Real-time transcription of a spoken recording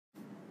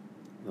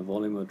The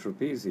volume of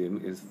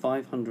trapezium is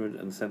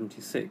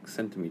 576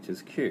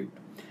 centimeters cubed.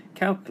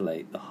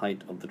 Calculate the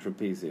height of the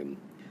trapezium.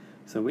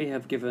 So we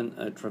have given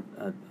a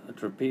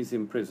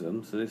trapezium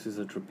prism, so this is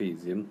a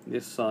trapezium.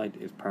 This side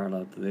is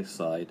parallel to this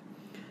side,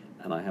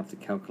 and I have to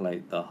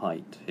calculate the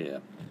height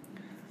here.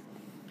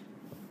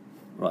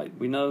 Right,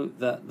 we know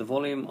that the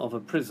volume of a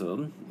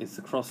prism is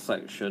the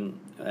cross-section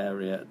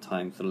area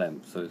times the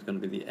length. So it's going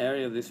to be the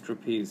area of this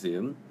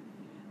trapezium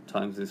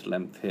times this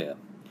length here.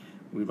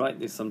 We write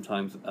this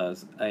sometimes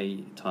as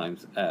A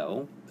times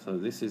L. So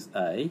this is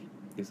A,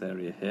 this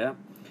area here,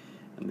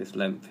 and this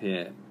length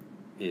here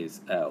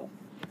is L.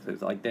 So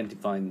it's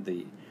identifying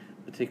the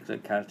particular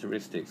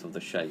characteristics of the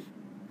shape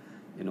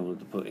in order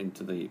to put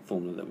into the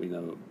formula that we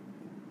know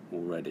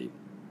already.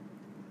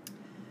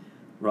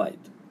 Right.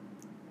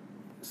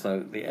 So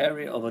the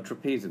area of a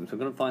trapezium, so we're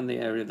going to find the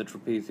area of the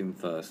trapezium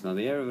first. Now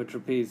the area of a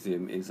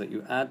trapezium is that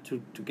you add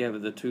together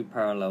the two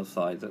parallel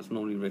sides, that's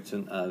normally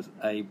written as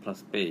A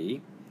plus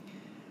B,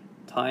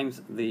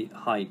 times the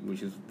height,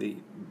 which is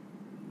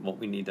what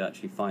we need to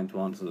actually find to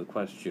answer the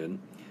question,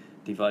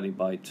 divided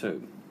by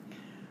 2.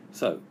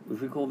 So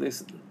if we call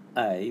this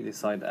A, this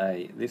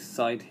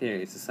side here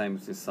is the same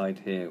as this side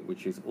here,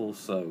 which is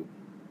also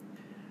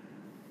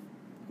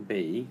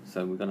B,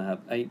 so we're going to have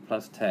 8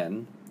 plus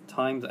 10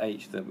 times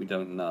h that we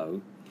don't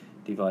know,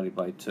 divided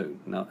by 2.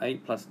 Now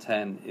 8 plus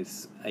 10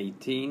 is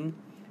 18,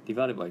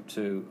 divided by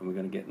 2, and we're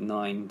going to get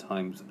 9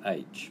 times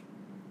h.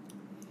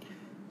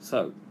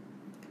 So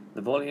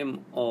the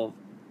volume of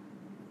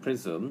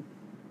prism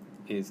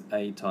is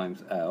A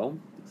times L.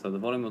 So the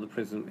volume of the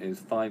prism is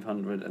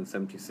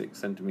 576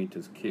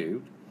 centimeters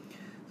cubed.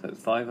 So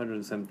it's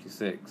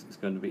 576 is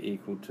going to be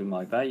equal to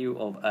my value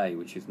of A,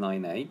 which is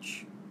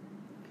 9h,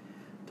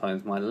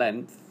 times my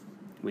length,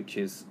 which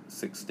is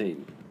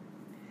 16.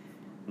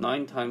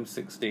 9 times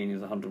 16 is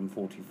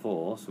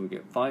 144, so we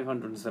get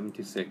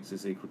 576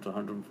 is equal to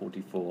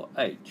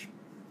 144h.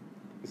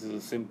 This is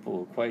a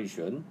simple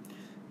equation.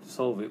 To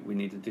solve it, we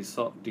need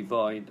to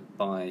divide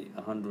by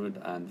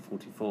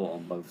 144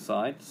 on both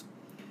sides.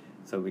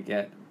 So we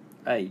get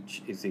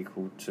h is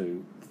equal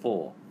to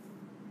 4.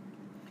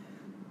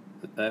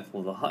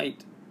 Therefore, the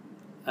height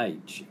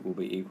h will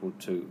be equal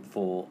to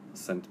 4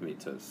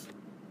 centimeters.